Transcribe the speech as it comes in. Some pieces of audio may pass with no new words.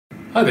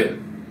Hi there,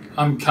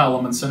 I'm Carl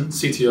Amundsen,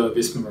 CTO of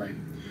Vesper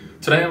Marine.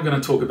 Today I'm going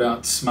to talk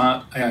about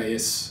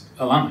smartAIS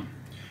alarming,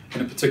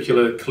 in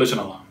particular collision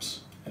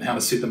alarms, and how to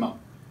set them up.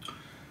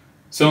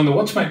 So in the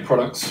WatchMate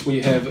products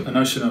we have a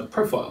notion of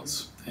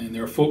profiles, and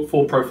there are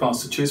four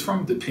profiles to choose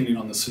from depending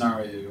on the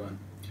scenario you're in.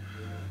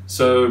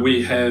 So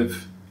we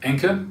have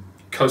anchor,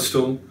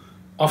 coastal,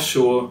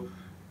 offshore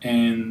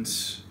and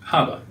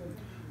harbour,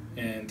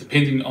 and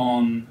depending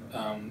on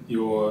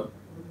your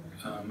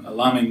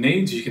alarming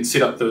needs, you can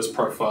set up those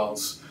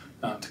profiles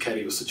to cater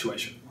your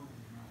situation.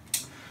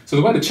 So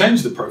the way to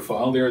change the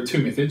profile, there are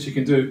two methods. You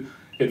can do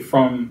it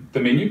from the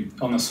menu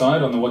on the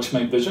side on the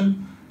WatchMate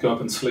Vision, go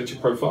up and select your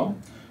profile.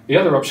 The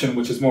other option,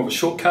 which is more of a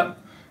shortcut,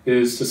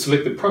 is to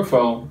select the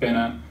profile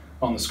banner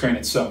on the screen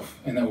itself,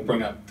 and that will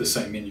bring up the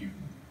same menu.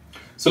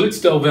 So let's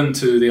delve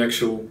into the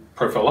actual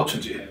profile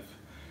options you have.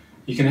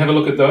 You can have a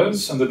look at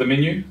those under the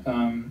menu.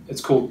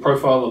 It's called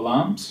Profile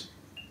Alarms.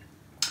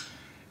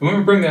 And when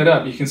we bring that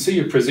up, you can see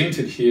you're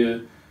presented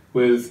here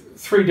with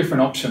three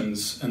different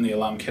options in the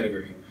alarm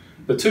category.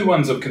 The two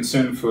ones of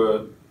concern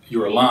for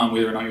your alarm,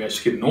 whether or not you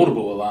actually get an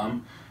audible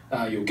alarm,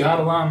 are your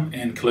guard alarm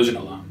and collision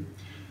alarm.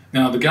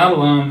 Now the guard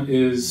alarm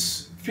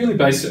is fairly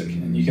basic,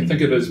 and you can think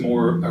of it as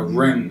more a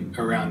ring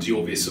around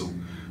your vessel.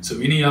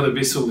 So any other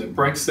vessel that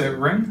breaks that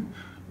ring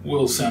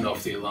will sound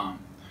off the alarm.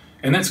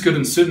 And that's good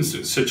in certain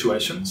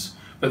situations,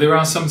 but there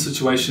are some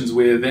situations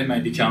where that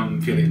may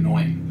become fairly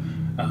annoying,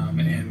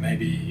 and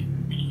maybe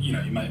you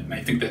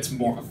may think that's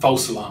more of a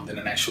false alarm than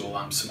an actual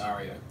alarm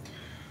scenario.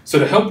 So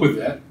to help with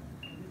that,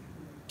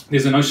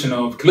 there's a notion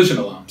of collision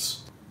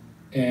alarms.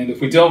 And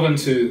if we delve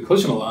into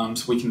collision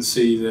alarms, we can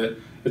see that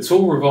it's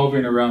all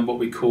revolving around what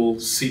we call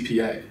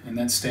CPA, and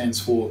that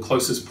stands for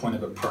closest point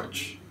of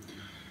approach.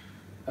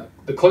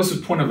 The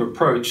closest point of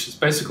approach is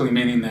basically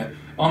meaning that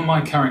on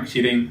my current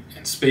heading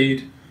and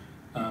speed,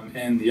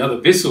 and the other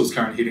vessel's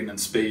current heading and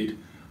speed,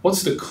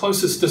 what's the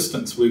closest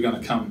distance we're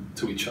going to come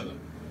to each other?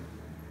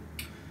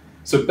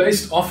 So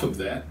based off of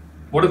that,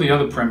 what are the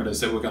other parameters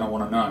that we're going to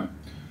want to know?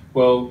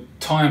 Well,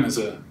 time is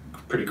a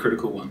pretty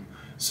critical one.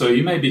 So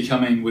you may be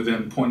coming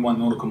within 0.1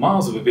 nautical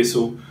miles of a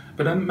vessel,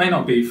 but it may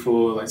not be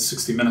for like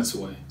 60 minutes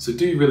away. So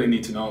do you really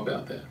need to know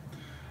about that?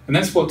 And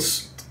that's what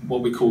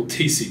we call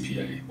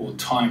TCPA, or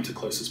time to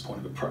closest point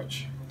of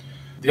approach.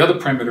 The other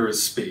parameter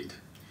is speed.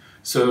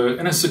 So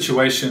in a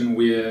situation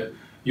where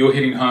you're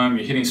heading home,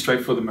 you're heading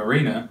straight for the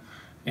marina,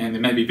 and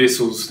there may be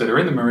vessels that are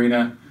in the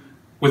marina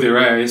with their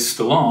AIS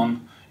still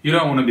on, you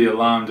don't want to be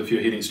alarmed if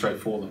you're heading straight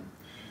for them.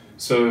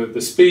 So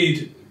the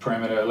speed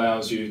parameter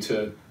allows you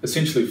to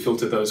essentially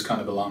filter those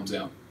kind of alarms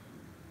out.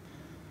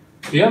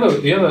 The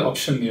other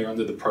option there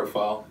under the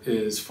profile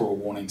is for a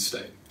warning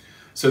state.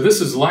 So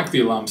this is like the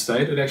alarm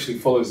state. It actually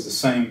follows the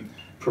same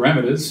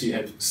parameters. You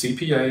have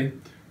CPA,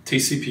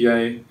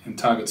 TCPA, and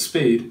target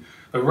speed,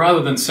 but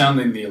rather than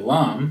sounding the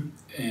alarm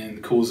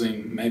and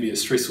causing maybe a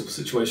stressful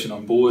situation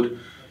on board,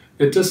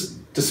 it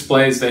just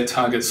displays that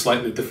target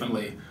slightly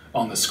differently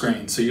on the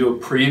screen. So you're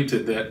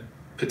preempted that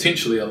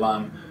potentially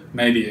alarm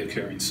may be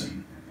occurring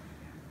soon.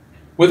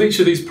 With each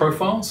of these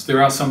profiles,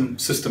 there are some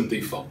system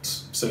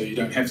defaults, so you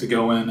don't have to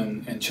go in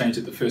and change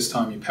it the first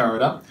time you power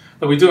it up,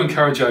 but we do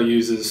encourage our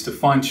users to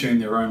fine-tune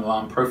their own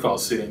alarm profile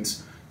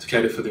settings to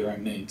cater for their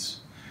own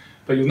needs.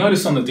 But you'll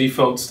notice on the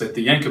defaults that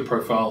the anchor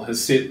profile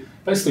has set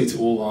basically to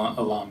all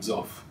alarms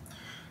off.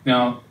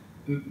 Now,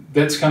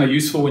 that's kind of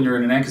useful when you're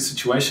in an anchor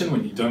situation,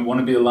 when you don't want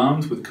to be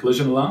alarmed with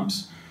collision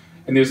alarms.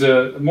 And there's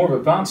a more of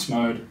advanced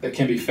mode that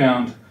can be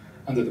found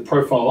under the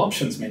profile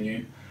options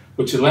menu,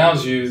 which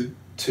allows you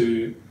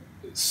to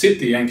set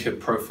the anchor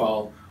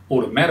profile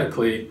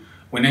automatically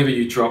whenever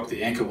you drop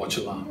the anchor watch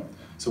alarm.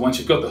 So once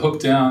you've got the hook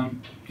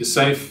down, you're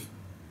safe,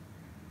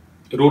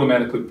 it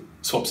automatically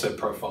swaps that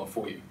profile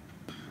for you.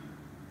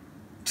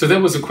 So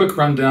that was a quick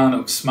rundown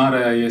of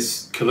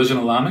smartAIS collision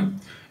alarming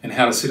and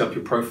how to set up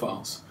your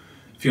profiles.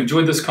 If you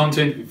enjoyed this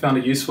content, if you found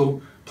it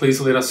useful, please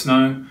let us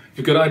know. If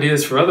you've got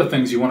ideas for other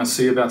things you want to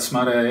see about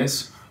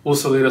smartAIS,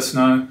 also let us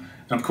know.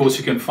 And of course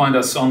you can find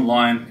us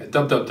online at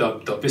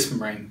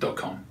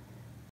www.vespermarine.com.